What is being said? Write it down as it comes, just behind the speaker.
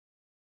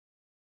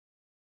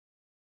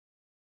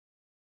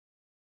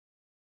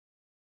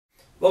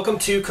Welcome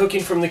to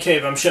Cooking from the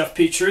Cave. I'm Chef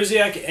Pete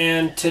Cheruziak,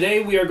 and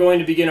today we are going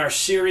to begin our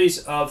series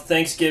of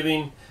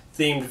Thanksgiving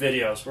themed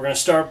videos. We're going to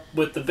start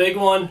with the big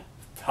one,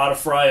 how to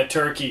fry a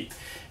turkey.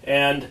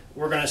 And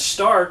we're going to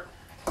start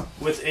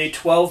with a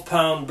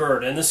 12-pound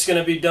bird. And this is going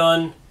to be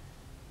done,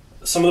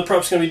 some of the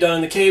prep's going to be done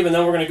in the cave, and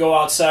then we're going to go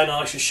outside and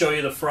I'll actually show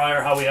you the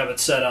fryer, how we have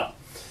it set up.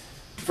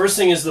 First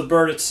thing is the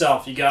bird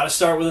itself. You got to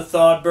start with a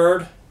thawed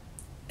bird,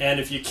 and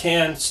if you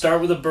can,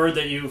 start with a bird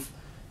that you've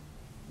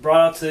brought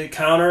out to the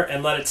counter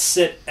and let it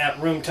sit at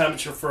room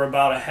temperature for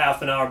about a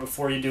half an hour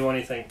before you do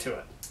anything to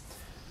it.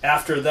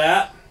 After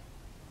that,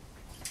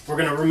 we're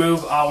going to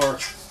remove our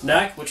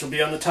neck, which will be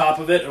on the top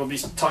of it. It will be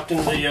tucked in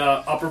the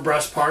upper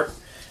breast part,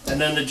 and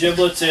then the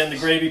giblets and the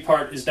gravy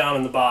part is down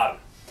in the bottom.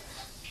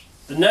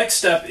 The next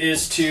step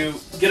is to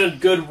get a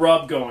good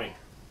rub going,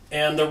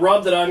 and the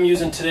rub that I'm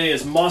using today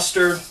is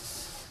mustard,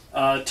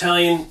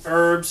 Italian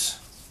herbs,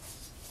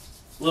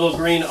 little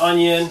green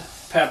onion,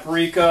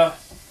 paprika,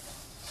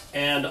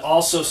 and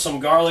also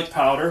some garlic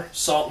powder,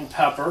 salt and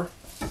pepper.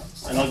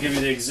 And I'll give you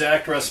the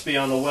exact recipe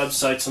on the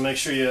website, so make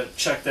sure you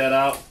check that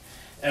out.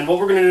 And what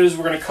we're going to do is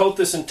we're going to coat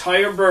this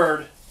entire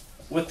bird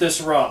with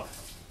this rub.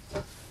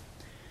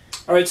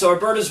 Alright, so our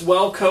bird is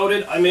well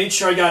coated. I made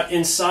sure I got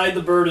inside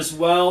the bird as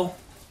well,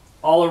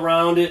 all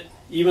around it,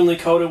 evenly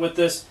coated with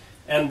this.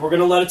 And we're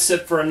going to let it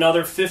sit for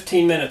another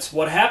 15 minutes.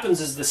 What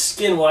happens is the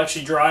skin will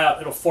actually dry out.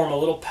 It'll form a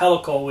little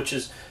pellicle, which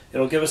is,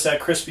 it'll give us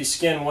that crispy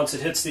skin once it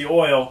hits the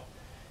oil.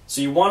 So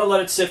you want to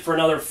let it sit for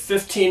another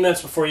 15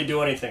 minutes before you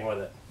do anything with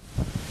it.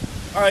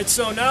 Alright,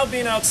 so now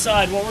being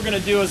outside, what we're going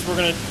to do is we're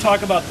going to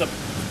talk about the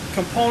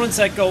components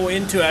that go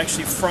into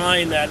actually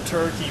frying that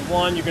turkey.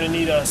 One, you're going to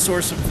need a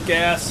source of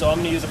gas, so I'm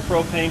going to use a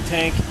propane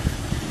tank.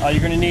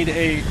 You're going to need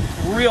a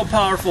real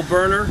powerful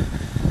burner.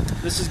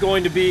 This is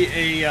going to be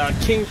a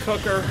King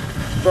Cooker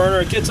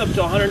burner. It gets up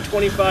to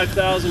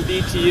 125,000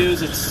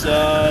 BTUs. It's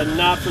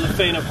not for the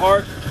faint of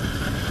heart.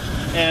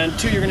 And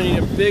two, you're going to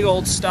need a big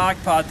old stock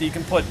pot that you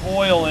can put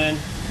oil in.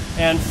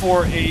 And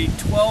for a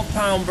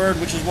 12-pound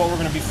bird, which is what we're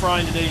going to be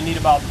frying today, you need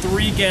about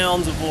 3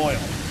 gallons of oil.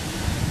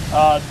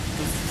 The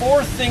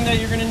fourth thing that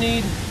you're going to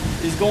need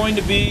is going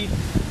to be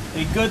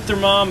a good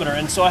thermometer.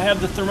 And so I have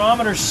the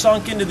thermometer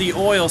sunk into the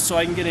oil so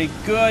I can get a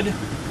good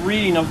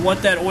reading of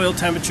what that oil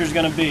temperature is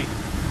going to be.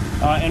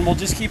 And we'll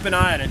just keep an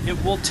eye on it.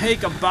 It will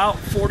take about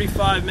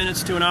 45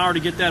 minutes to an hour to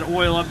get that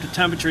oil up to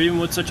temperature, even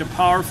with such a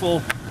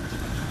powerful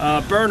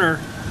burner.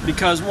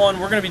 Because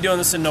one, we're going to be doing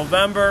this in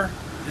November,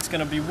 it's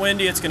going to be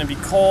windy, it's going to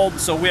be cold,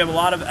 so we have a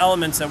lot of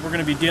elements that we're going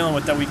to be dealing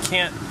with that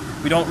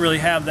we don't really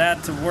have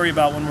that to worry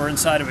about when we're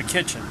inside of a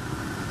kitchen.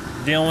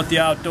 Dealing with the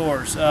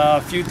outdoors. A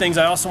few things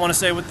I also want to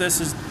say with this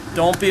is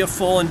don't be a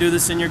fool and do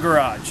this in your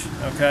garage,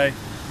 okay?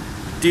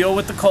 Deal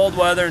with the cold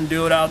weather and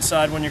do it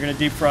outside when you're going to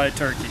deep fry a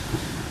turkey.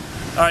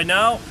 Alright,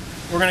 now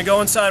we're going to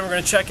go inside and we're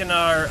going to check in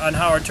on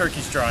how our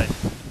turkey's drying.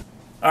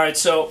 Alright,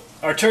 so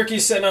our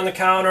turkey's sitting on the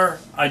counter.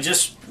 I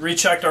just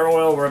rechecked our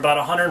oil. We're about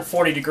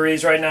 140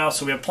 degrees right now,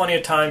 so we have plenty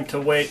of time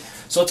to wait.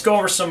 So let's go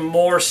over some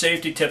more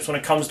safety tips when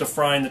it comes to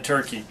frying the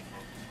turkey.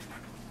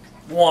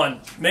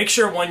 One, make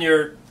sure when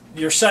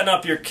you're setting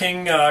up your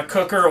King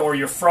cooker or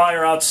your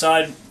fryer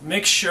outside,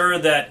 make sure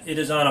that it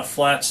is on a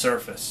flat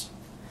surface.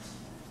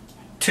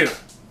 Two,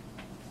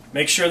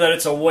 make sure that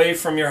it's away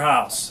from your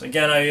house.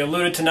 Again, I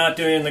alluded to not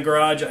doing it in the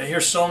garage. I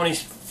hear so many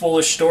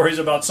foolish stories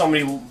about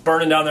somebody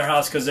burning down their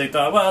house because they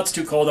thought, well, it's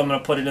too cold, I'm going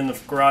to put it in the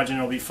garage and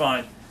it'll be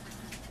fine.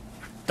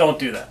 Don't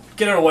do that.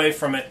 Get it away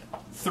from it.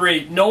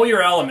 3, know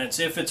your elements.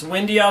 If it's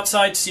windy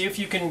outside, see if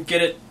you can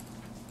get it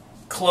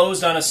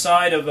closed on a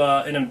side of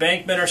an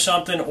embankment or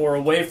something, or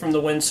away from the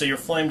wind so your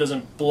flame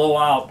doesn't blow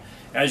out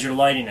as you're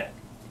lighting it.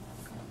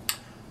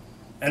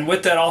 And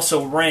with that,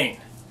 also rain.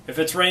 If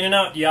it's raining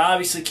out, you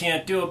obviously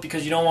can't do it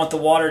because you don't want the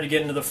water to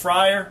get into the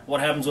fryer.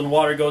 What happens when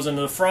water goes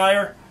into the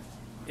fryer?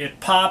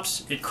 It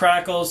pops, it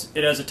crackles,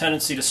 it has a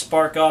tendency to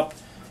spark up,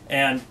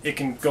 and it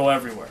can go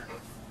everywhere.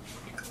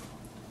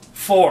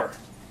 4,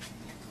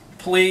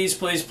 please,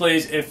 please,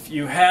 please, if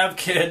you have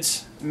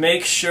kids,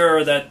 make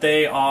sure that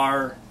they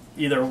are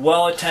either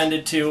well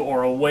attended to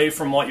or away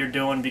from what you're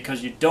doing,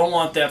 because you don't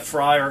want that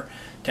fryer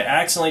to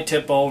accidentally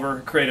tip over,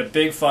 create a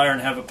big fire,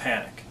 and have a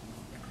panic.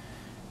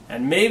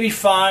 And maybe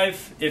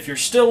 5, if you're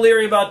still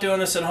leery about doing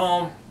this at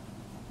home,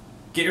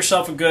 get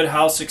yourself a good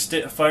house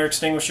fire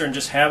extinguisher and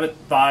just have it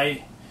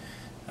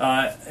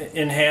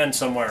in hand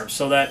somewhere,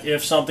 so that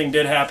if something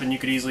did happen, you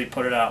could easily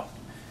put it out.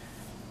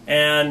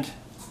 And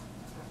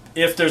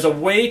if there's a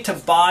way to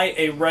buy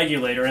a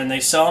regulator, and they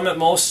sell them at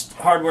most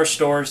hardware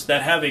stores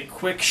that have a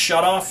quick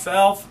shutoff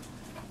valve,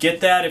 get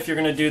that if you're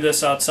going to do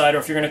this outside, or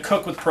if you're going to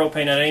cook with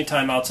propane at any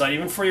time outside,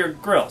 even for your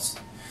grills.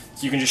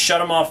 So you can just shut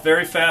them off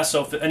very fast,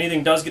 so if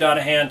anything does get out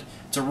of hand,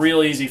 it's a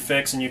real easy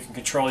fix and you can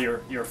control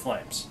your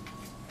flames.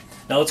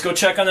 Now let's go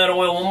check on that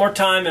oil one more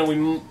time, and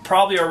we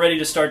probably are ready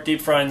to start deep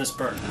frying this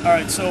bird.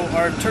 Alright, so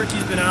our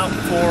turkey's been out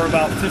for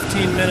about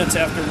 15 minutes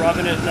after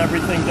rubbing it and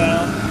everything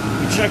down.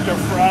 We checked our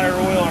fryer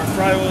oil. Our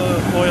fryer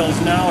oil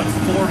is now at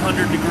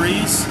 400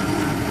 degrees.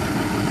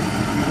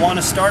 want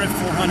to start at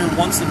 400.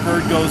 Once the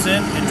bird goes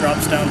in, it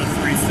drops down to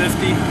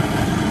 350.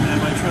 And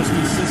my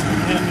trusty assistant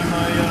handed me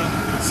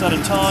my set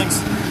of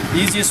tongs. The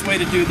easiest way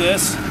to do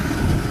this,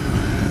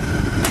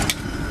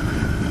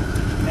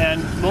 and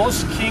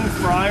most king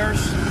fryers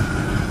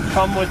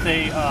come with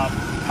a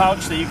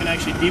pouch that you can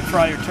actually deep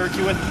fry your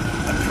turkey with.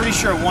 I'm pretty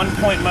sure at one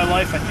point in my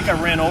life, I think I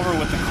ran over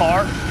with the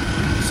car,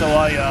 so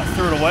I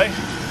threw it away.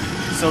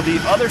 So the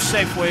other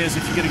safe way is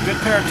if you get a good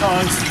pair of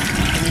tongs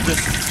and you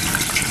just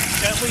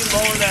gently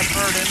lower that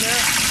bird in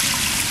there.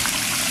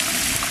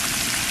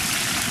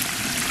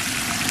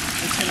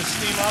 It's going to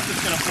steam up,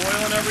 it's going to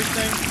boil and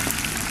everything.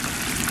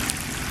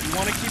 You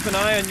want to keep an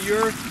eye on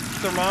your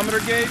thermometer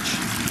gauge.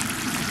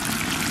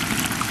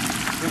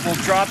 It will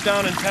drop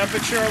down in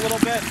temperature a little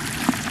bit.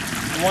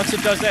 And once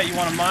it does that, you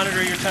want to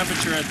monitor your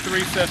temperature at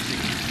 350.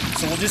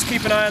 So we'll just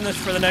keep an eye on this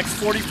for the next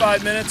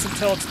 45 minutes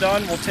until it's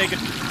done. We'll take an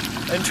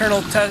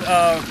internal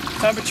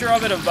temperature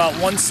of it of about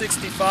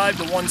 165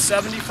 to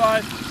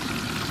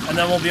 175. And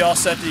then we'll be all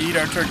set to eat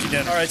our turkey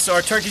dinner. Alright, so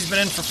our turkey's been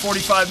in for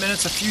 45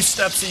 minutes. A few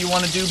steps that you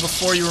want to do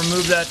before you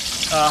remove that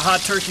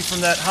hot turkey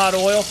from that hot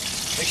oil.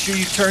 Make sure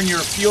you turn your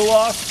fuel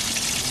off.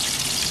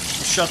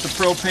 Shut the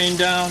propane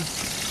down.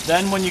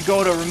 Then when you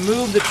go to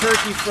remove the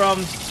turkey from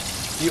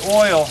the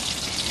oil,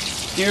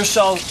 get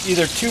yourself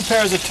either 2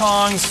 pairs of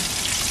tongs,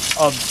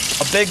 a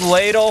big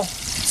ladle,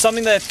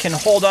 something that can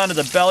hold onto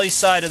the belly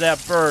side of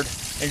that bird.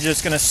 And you're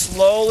just going to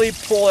slowly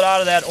pull it out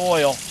of that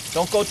oil.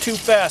 Don't go too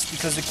fast,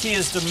 because the key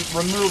is to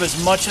remove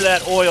as much of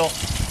that oil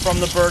from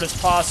the bird as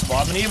possible.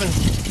 I mean, even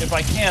if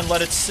I can,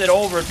 let it sit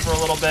over it for a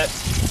little bit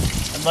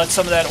and let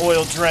some of that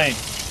oil drain.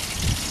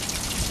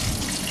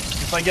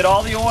 If I get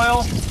all the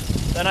oil,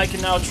 then I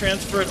can now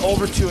transfer it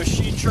over to a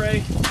sheet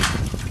tray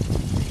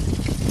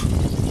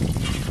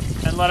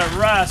and let it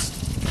rest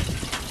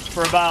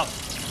for about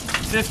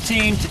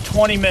 15 to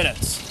 20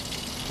 minutes.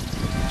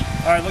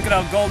 Alright, look at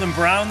how golden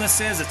brown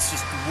this is. It's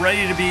just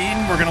ready to be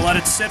eaten. We're going to let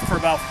it sit for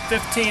about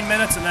 15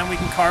 minutes and then we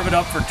can carve it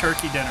up for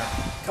turkey dinner.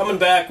 Coming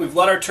back, we've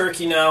let our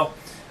turkey now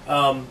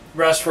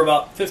rest for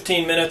about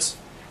 15 minutes.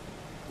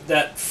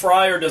 That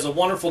fryer does a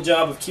wonderful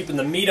job of keeping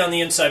the meat on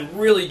the inside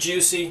really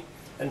juicy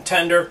and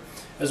tender,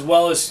 as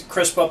well as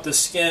crisp up the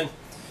skin.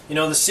 You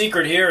know, the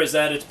secret here is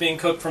that it's being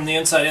cooked from the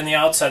inside and the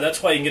outside.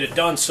 That's why you can get it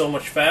done so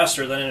much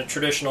faster than in a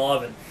traditional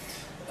oven.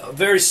 A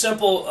very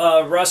simple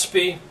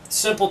recipe,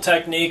 simple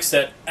techniques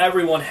that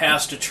everyone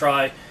has to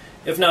try.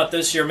 If not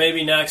this year,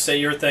 maybe next at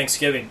your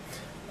Thanksgiving.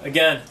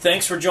 Again,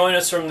 thanks for joining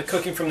us from the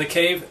Cooking from the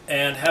Cave,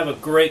 and have a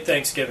great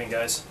Thanksgiving,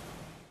 guys.